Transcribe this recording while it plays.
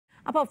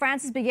Pope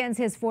Francis begins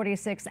his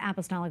 46th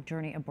Apostolic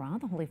Journey abroad.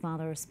 The Holy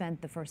Father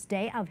spent the first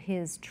day of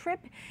his trip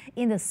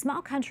in the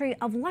small country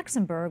of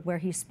Luxembourg, where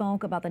he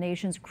spoke about the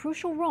nation's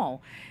crucial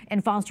role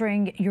in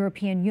fostering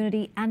European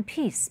unity and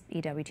peace.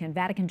 EWTN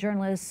Vatican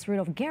journalist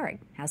Rudolf Gehrig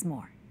has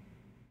more.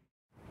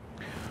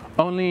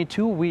 Only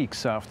 2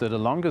 weeks after the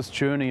longest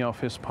journey of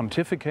his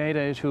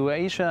pontificate to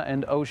Asia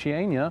and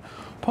Oceania,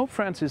 Pope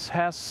Francis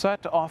has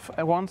set off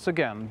once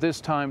again,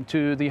 this time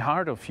to the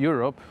heart of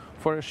Europe,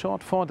 for a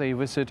short 4-day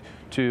visit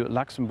to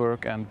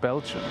Luxembourg and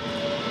Belgium.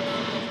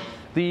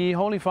 The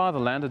Holy Father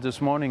landed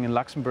this morning in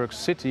Luxembourg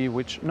City,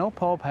 which no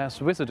Pope has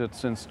visited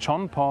since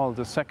John Paul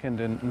II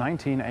in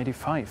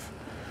 1985.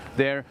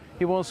 There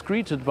he was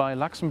greeted by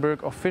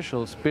Luxembourg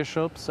officials,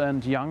 bishops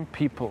and young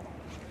people.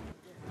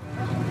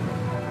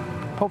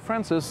 Pope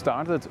Francis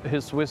started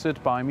his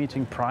visit by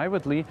meeting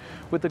privately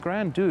with the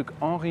Grand Duke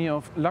Henri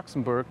of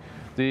Luxembourg,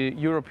 the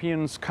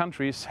European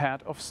country's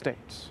head of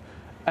state.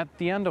 At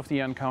the end of the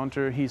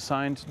encounter, he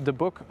signed the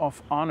Book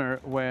of Honor,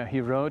 where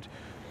he wrote,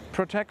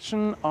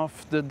 "Protection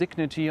of the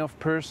dignity of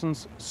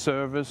persons,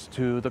 service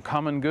to the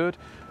common good,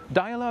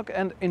 dialogue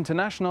and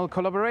international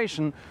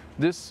collaboration.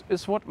 This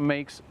is what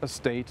makes a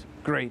state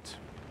great."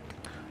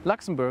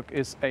 Luxembourg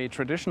is a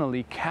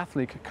traditionally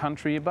Catholic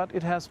country, but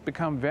it has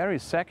become very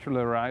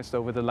secularized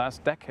over the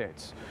last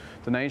decades.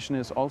 The nation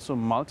is also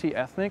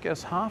multi-ethnic,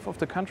 as half of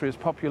the country's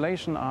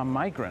population are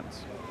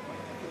migrants.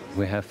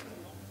 We have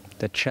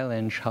the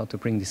challenge how to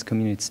bring these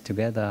communities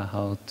together,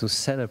 how to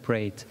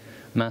celebrate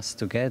Mass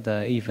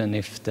together, even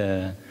if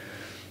the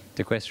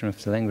question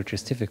of the language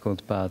is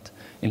difficult. But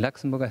in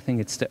Luxembourg, I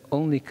think it's the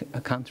only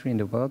country in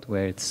the world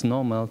where it's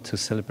normal to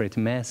celebrate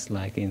Mass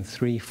like in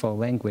 3-4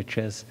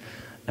 languages,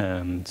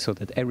 so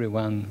that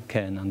everyone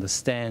can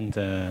understand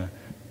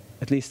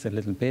at least a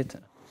little bit.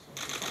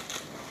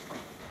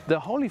 The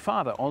Holy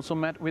Father also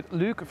met with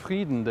Luc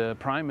Frieden, the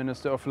Prime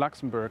Minister of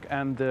Luxembourg,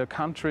 and the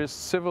country's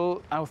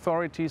civil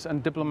authorities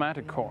and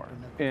diplomatic corps.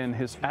 In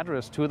his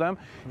address to them,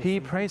 he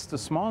praised the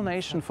small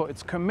nation for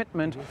its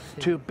commitment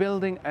to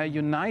building a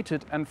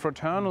united and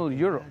fraternal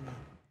Europe.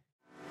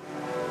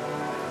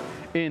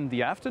 In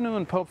the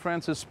afternoon, Pope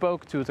Francis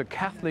spoke to the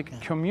Catholic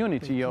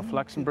community of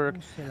Luxembourg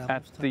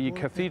at the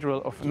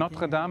Cathedral of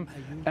Notre Dame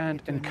and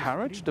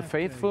encouraged the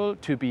faithful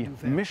to be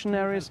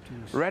missionaries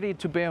ready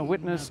to bear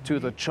witness to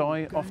the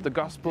joy of the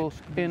gospel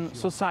in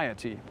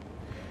society.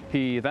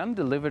 He then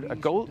delivered a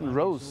golden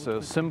rose, a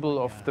symbol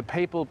of the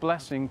papal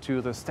blessing, to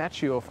the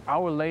statue of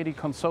Our Lady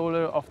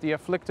Consoler of the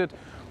Afflicted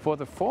for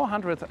the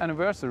 400th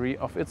anniversary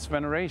of its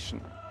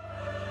veneration.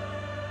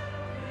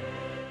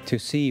 To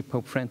see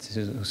Pope Francis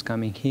who's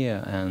coming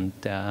here, and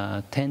there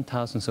are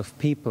 10,000s of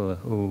people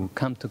who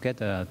come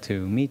together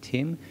to meet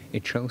him,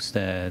 it shows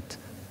that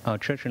our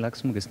church in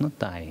Luxembourg is not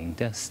dying.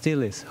 There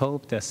still is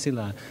hope. There's still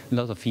a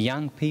lot of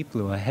young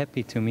people who are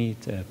happy to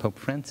meet Pope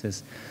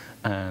Francis,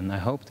 and I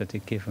hope that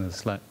it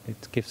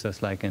gives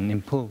us like an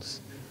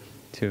impulse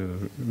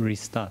to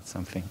restart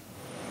something.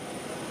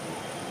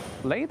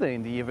 Later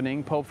in the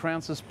evening, Pope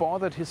Francis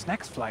boarded his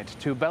next flight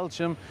to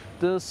Belgium,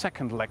 the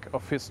second leg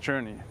of his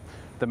journey.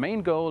 The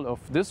main goal of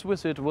this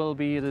visit will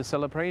be the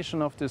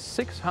celebration of the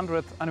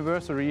 600th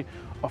anniversary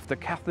of the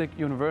Catholic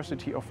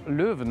University of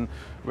Leuven,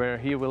 where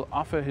he will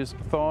offer his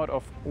thought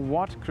of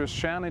what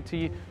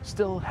Christianity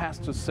still has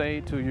to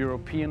say to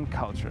European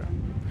culture.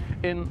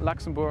 In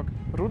Luxembourg,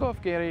 Rudolf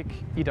Gehrig,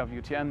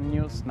 EWTN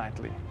News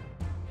Nightly.